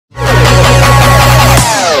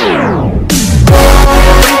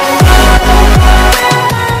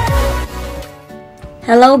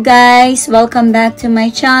Hello guys! Welcome back to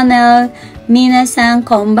my channel. Minasan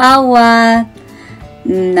konbawa.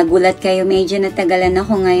 Nagulat kayo, medyo natagalan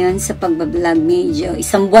ako ngayon sa pagbablog. Medyo,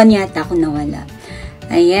 isang buwan yata ako nawala.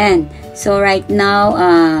 Ayan. So right now,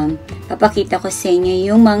 papakita ko sa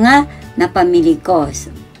inyo yung mga napamili ko.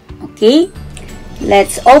 Okay?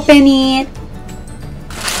 Let's open it.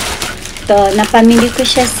 Ito, napamili ko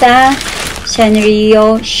siya sa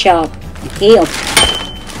Sanrio shop. Okay, okay.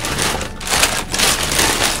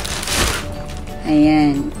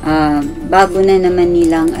 Ayan. Bago na naman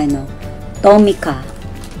nilang Tomica.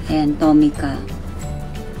 Ayan, Tomica.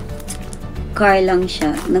 Car lang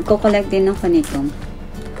siya. Nagko-collect din ako nito.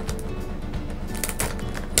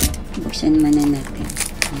 Buksan naman na natin.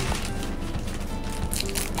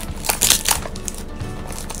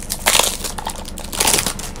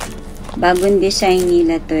 Bagong design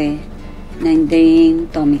nila to ng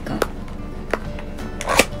Dream Tomica.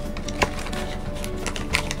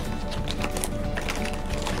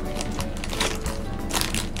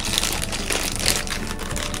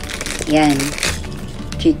 Yan.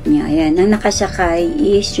 Cute niya. Ayan. Ang nakasakay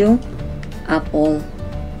is yung apple.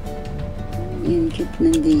 Yan. Cute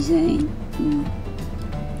ng design. Yan.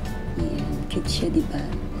 Cute siya, diba?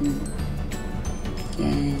 Yan.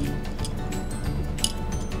 Yan.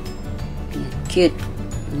 Cute.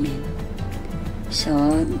 Yan. So,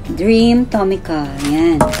 Dream Tomica.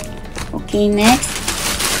 Yan. Okay, next.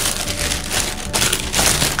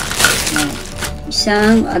 Yan.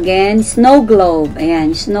 Isang, again, snow globe.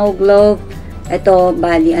 Ayan, snow globe. Ito,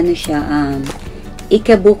 bali, siya,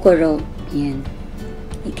 Ikebukuro. Ayan.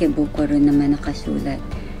 Ikebukuro naman nakasulat.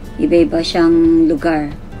 Iba-iba siyang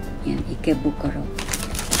lugar. Ayan, Ikebukuro.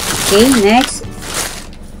 Okay, next.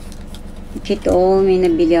 Ito, may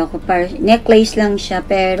nabili ako. Necklace lang siya,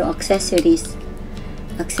 pero accessories.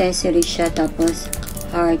 Accessories siya, tapos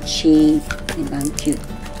heart shape. Diba,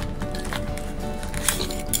 cute.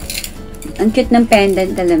 Ang cute ng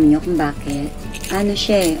pendant, alam niyo kung bakit. Ano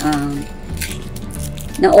siya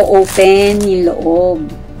na-open yung loob.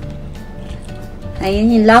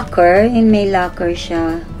 Ayun yung locker. Yung may locker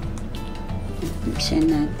siya. Buksan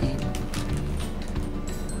natin.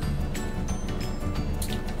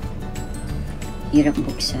 Hirap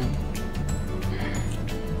buksan.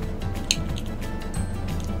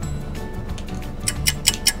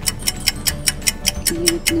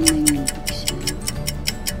 Hirap naman yung buksan.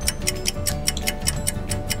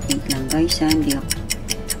 Wait lang guys, hindi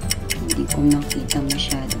ko makita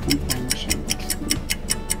masyado kung paano siya buksan.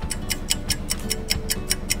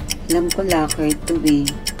 Alam ko locker ito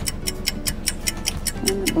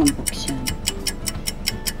Ano bang buksan?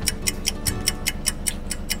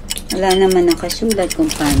 Wala naman nakasulat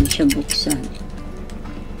kung paano siya buksan.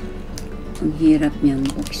 Ang hirap niyang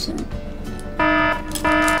buksan.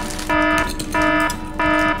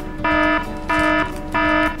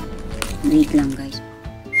 Wait lang guys.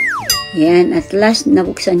 Yan, at last,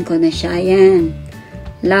 nabuksan ko na siya. Yan.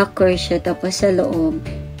 Locker siya. Tapos sa loob,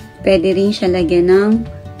 pwede rin siya lagyan ng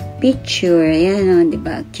picture. Yan,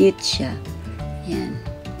 diba? Cute siya. Yan.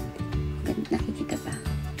 Nakikita pa.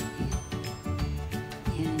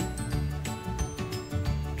 Yan.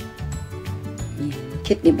 Yan.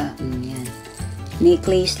 Cute, diba? Yan.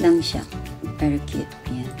 Necklace lang siya. Pero cute.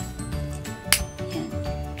 Yan. Yan.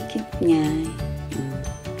 Cute niya.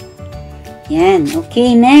 Yan.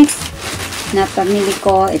 Okay, next. Napamili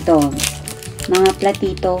ko ito. Mga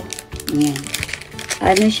platito. Yan.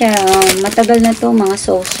 Ano siya? Matagal na to. Mga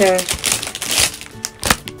saucer.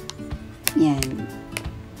 Yan.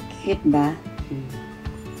 Cute ba?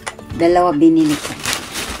 Dalawa binili ko.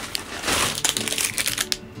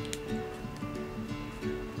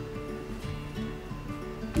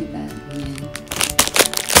 Diba? Yan.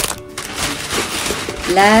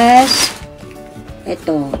 Last.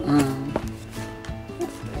 Ito.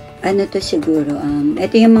 Ano to siguro?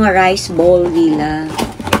 Ito yung mga rice bowl nila.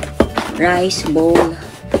 Rice bowl.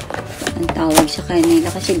 Ang tawag sa kanila.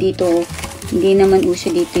 Kasi dito, hindi naman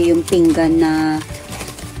uso dito yung pinggan na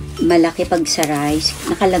malaki pag sa rice.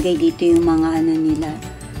 Nakalagay dito yung mga nila.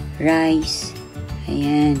 Rice.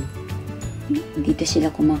 Ayan. Dito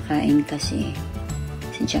sila kumakain kasi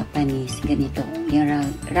sa Japanese. Ganito. Yung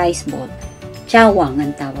rice bowl. Chawang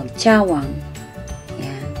ang tawag. Chawang.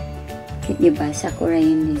 Diba? Sakura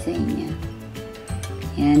yung design niya.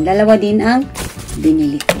 Yan. Dalawa din ang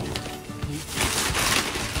binili ko. Yan.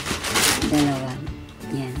 Dalawa.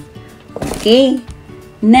 Yan. Okay.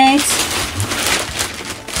 Next.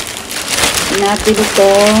 Pinapili ko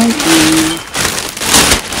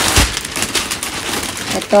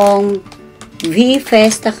itong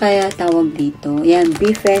V-Festa kaya tawag dito. Yan.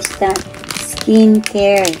 V-Festa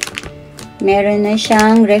Skincare. Meron na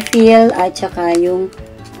siyang refill at saka yung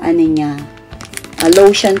ano niya,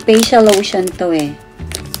 lotion, facial lotion to eh.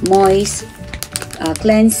 Moist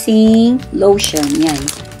cleansing lotion. Yan.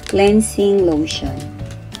 Cleansing lotion.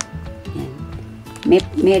 Yan.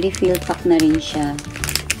 May refill pack na rin siya.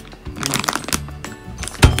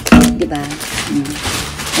 Diba?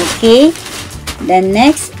 Okay. Then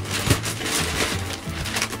next,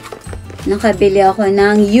 nakabili ako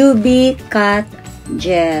ng UV Cut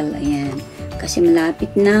Gel. Ayan. Kasi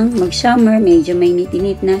malapit nang mag-summer, medyo may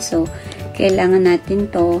init-init na. So, kailangan natin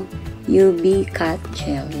to UV Cut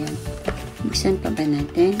Gel. Ayan. Buksan pa ba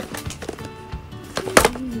natin?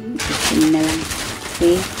 Buksan na lang.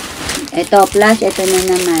 Okay. Ito, plus, ito na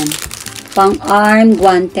naman. Pang-arm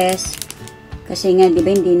guantes. Kasi nga, di ba,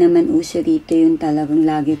 hindi naman uso dito yung talagang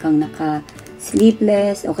lagi kang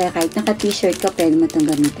naka-sleeveless. O kaya kahit naka-t-shirt ka, pwede mo itong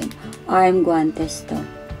gamitin. Arm guantes to.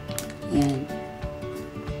 Ayan.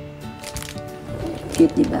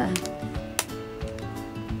 Cute, diba?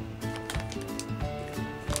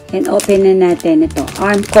 And open na natin ito.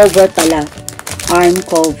 Arm cover pala. Arm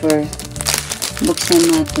cover. Buksan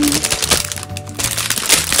natin.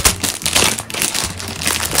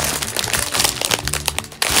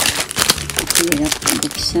 Hirap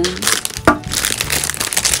buksan.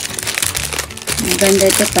 Maganda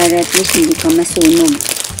ito para at least hindi ka masunog.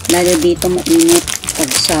 Lalo dito mainit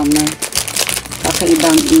pag summer.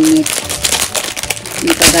 Kakaibang init.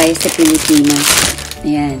 Hindi kagaya sa Pilipinas.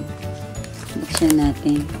 Ayan. Buksan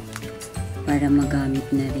natin. Para magamit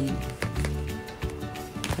na rin.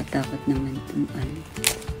 Katakot naman itong ano.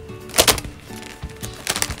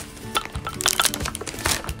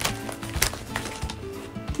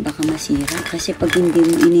 Baka masira. Kasi pag hindi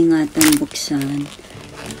mo iningatan buksan,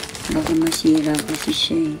 baka masira kasi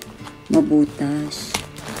siya eh. Mabutas.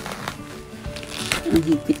 Ang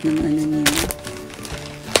higpit ng ano nila.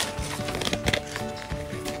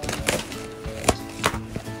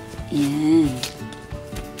 Ayan.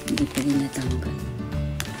 Hindi pa rin natanggal.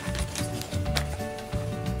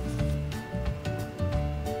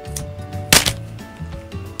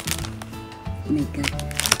 Oh my God.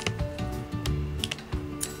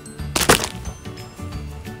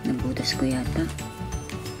 Nabutas ko yata.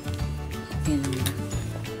 Okay lang na.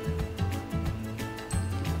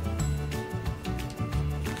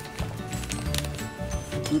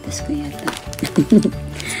 Nabutas ko yata.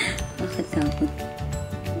 Nakatakot.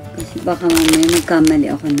 Kasi baka mamaya magkamali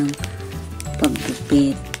ako ng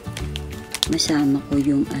paggupit. Masama ko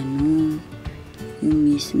yung ano, yung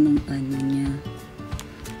mismong ano niya.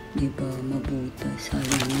 Diba, mabutas.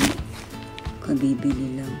 Sayang,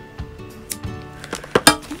 kabibili lang.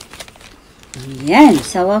 Ayan,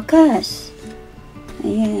 sa wakas.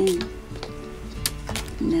 Ayan.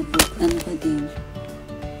 Ano ko din.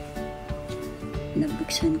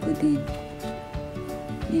 Nabuksan ko din.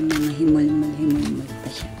 May mga himol-himol pa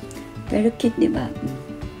siya. Pero cute, diba?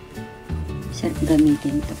 Sarap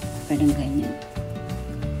gamitin to. Parang ganyan.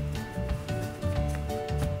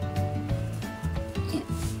 Ayan.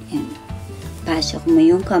 Ayan. Pasok mo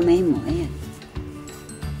yung kamay mo. Ayan.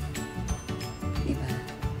 Diba?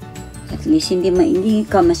 At least hindi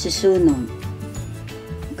ka masusunog.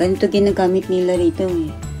 Ganito ginagamit nila rito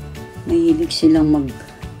eh. Mahilig silang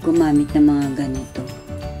gumamit ng mga ganito.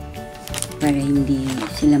 Para hindi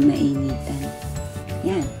sila mainitan.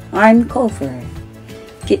 Yan. Arm cover.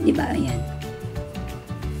 Cute, diba? Ayan.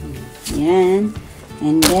 Yan.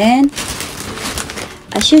 And then,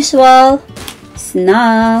 as usual,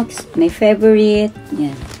 snacks. My favorite.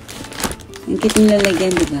 Yan. Yung cute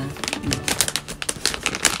nilalagyan, diba?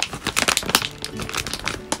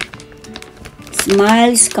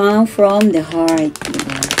 Smiles come from the heart.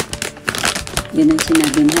 Diba? Yun ang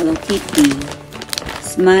sinabi ng Hello Kitty.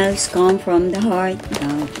 Smiles come from the heart.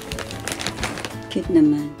 Wow. Cute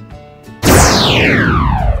naman.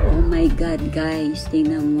 Oh my God, guys.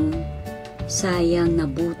 Tingnan mo. Sayang,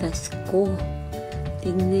 nabutas ko.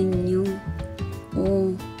 Tingnan nyo.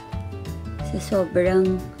 Oh. Sa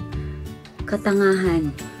sobrang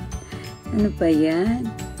katangahan. Ano ba yan?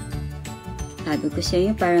 Sabi ko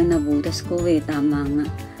sa'yo, parang nabutas ko eh. Tama nga.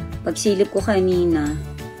 Pagsilip ko kanina,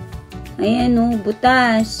 ayan o,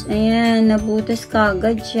 butas. Ayan, nabutas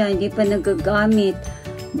kagad siya. Hindi pa nagagamit.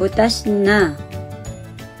 Butas na.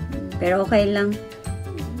 Pero okay lang.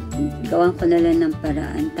 Gawan ko na lang ng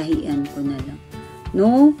paraan. Tahian ko na lang.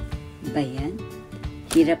 No? Ba yan?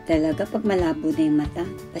 Hirap talaga pag malabo na yung mata.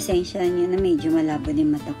 Pasensya niyo na medyo malabo na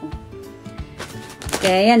yung mata ko.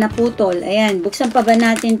 Kaya yan, naputol. Ayan, buksan pa ba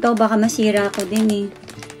natin to? Baka masira ko din eh.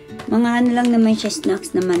 Mga ano lang naman siya,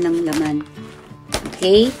 snacks naman ng laman.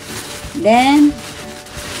 Okay? Then,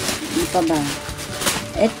 ano pa ba?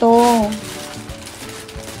 Ito,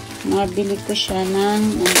 Nabili ko siya ng,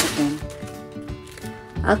 ano ito?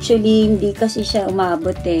 Actually, hindi kasi siya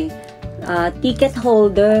umabot eh. Ticket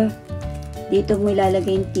holder. Dito mo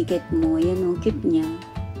ilalagay yung ticket mo. Ayan, ang cute niya.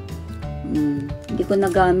 Hindi ko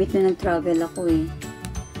nagamit na nag-travel ako eh.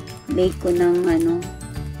 Late ko nang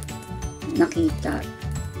nakita.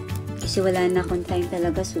 Kasi wala na akong time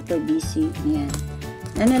talaga. Super busy. Ayan.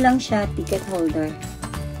 Ano lang siya, ticket holder.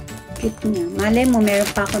 Cute niya. Malay mo,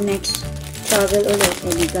 meron pa ako next travel ulit.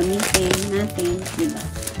 Pwede gamitin natin. Diba?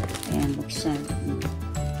 Ayan, buksan.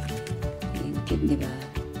 Ayan, cute, diba?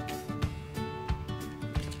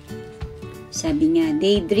 Sabi nga,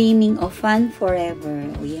 daydreaming of fun forever.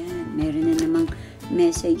 O yan, meron na namang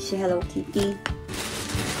message si Hello Kitty.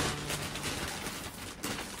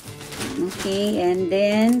 Okay, and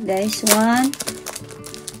then, there's one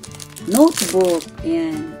notebook.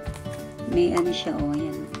 Ayan. May ano siya, o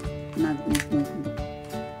yan. Magnet notebook.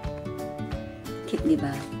 Cute,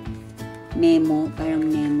 diba? Memo, parang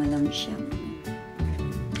memo lang siya.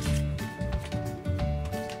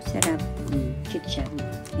 Sarap. Cute siya.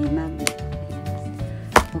 May magnet.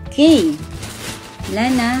 Okay. Wala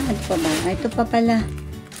na. Ano pa ba? Ito pa pala.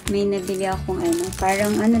 May nabili akong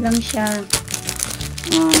parang ano lang siya.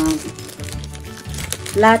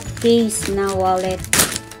 Flat case na wallet.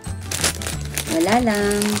 Wala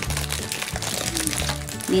lang.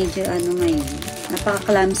 Medyo ngayon.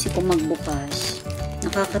 Napaka-clumsy ko magbukas.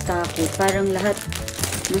 Nakakatakot. Parang lahat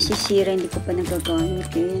masisira. Hindi ko pa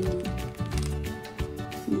nagagamit. Yun.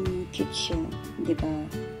 Cute siya. Diba?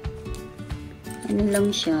 Ano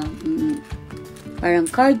lang siya, parang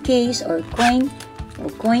card case or coin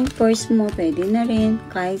purse mo, pwede na rin,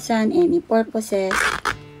 kahit saan, any purposes,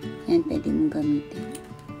 yan, pwede mong gamitin.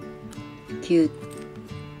 Cute.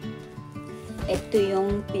 Ito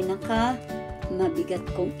yung pinaka mabigat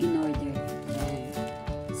kong in-order. Yan.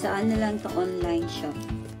 Saan na lang to, online shop.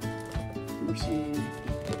 Buksan na natin.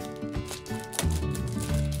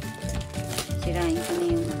 Sirain ko na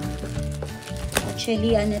yung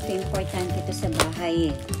actually, ito importante ito sa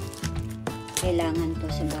bahay eh. Kailangan to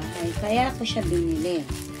sa bahay. Kaya ako siya binili.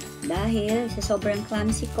 Dahil sa sobrang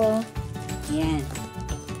clumsy ko, yan.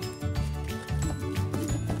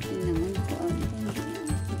 Naman ko,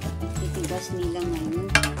 titigas nila ngayon.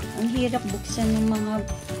 Ang hirap buksan ng mga,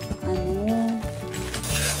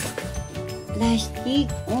 plastic.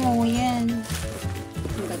 Oh, yan.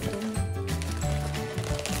 Ano ba ito?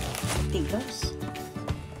 Tigas.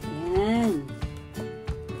 Yan.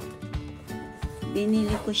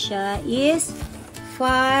 Binili ko siya is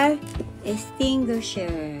fire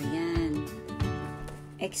extinguisher. Yan.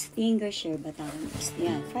 Extinguisher ba tawag?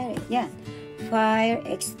 Yan. Fire. Yan. Fire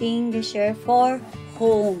extinguisher for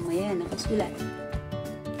home. Ayan. Nakasulat.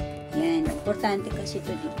 Yan. Importante kasi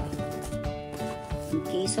ito, diba? In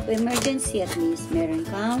case of emergency, at least meron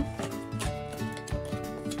kang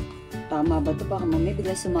tama ba ito? Baka mamaya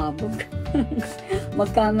bigla sumabog.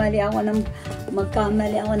 Magkamali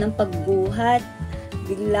ako ng pagbuhat.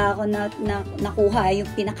 Bigla ako nakuha yung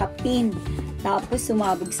pinaka-pin. Tapos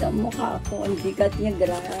sumabog sa mukha ko. Ang bigat niya.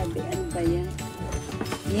 Grabe. Ano ba yan?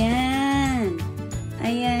 Yan.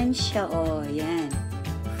 Ayan siya. O. Yan.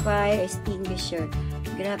 Fire extinguisher.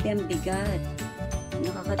 Grabe ang bigat.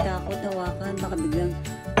 Nakakatakot hawakan. Baka biglang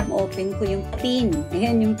ma-open ko yung pin.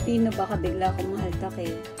 Ayan yung pin na baka bigla akong mahaltak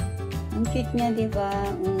eh. Ang cute niya, diba?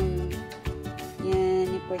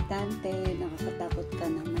 Yan. Importante. Nakakatakot ka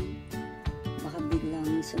naman. Baka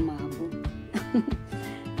biglang sumabog.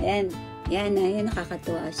 Ayan. Yan. Ayan.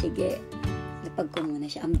 Nakakatuwa. Sige. Lapag ko muna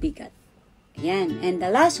siya. Ang bigat. Ayan. And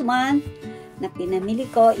the last one na pinamili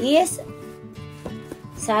ko is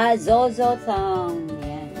sa Zozotong.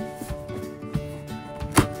 Ayan.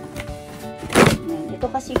 Ayan. Ito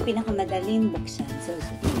kasi pinakamadaling buksan.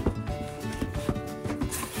 Zozotong.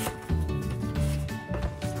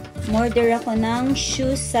 Order ako ng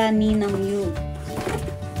shoes sa Ninang Yu.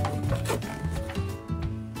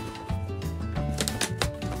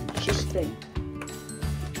 Shoes to eh.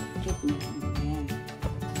 Cute na. Ayan.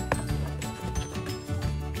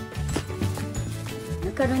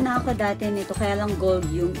 Nagkaroon na ako dati nito, kaya lang gold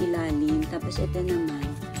yung ilalim. Tapos ito naman,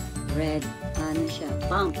 red. Ano siya?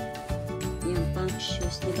 Pump. Yung pump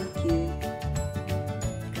shoes. Diba cute?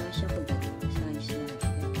 Kasha ko ba? Size lang.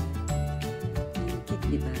 Ayan, cute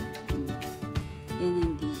diba? Yan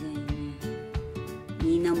ang design niya.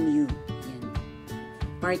 Ninang Yu. Yan.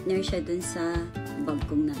 Partner siya dun sa bag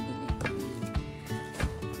kong nabili.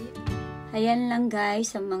 Ayan lang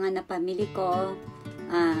guys, sa mga napamili ko.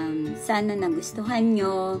 Sana nagustuhan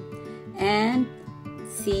nyo. And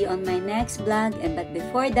see you on my next vlog. But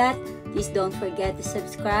before that, please don't forget to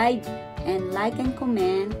subscribe and like and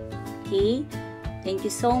comment. Okay? Thank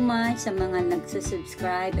you so much sa mga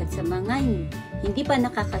nagsusubscribe at sa mga hindi pa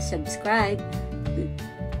nakaka-subscribe,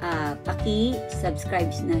 paki-subscribe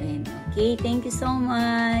na rin. Okay, thank you so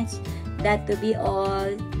much. That to be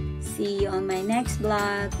all. See you on my next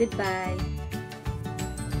vlog. Goodbye.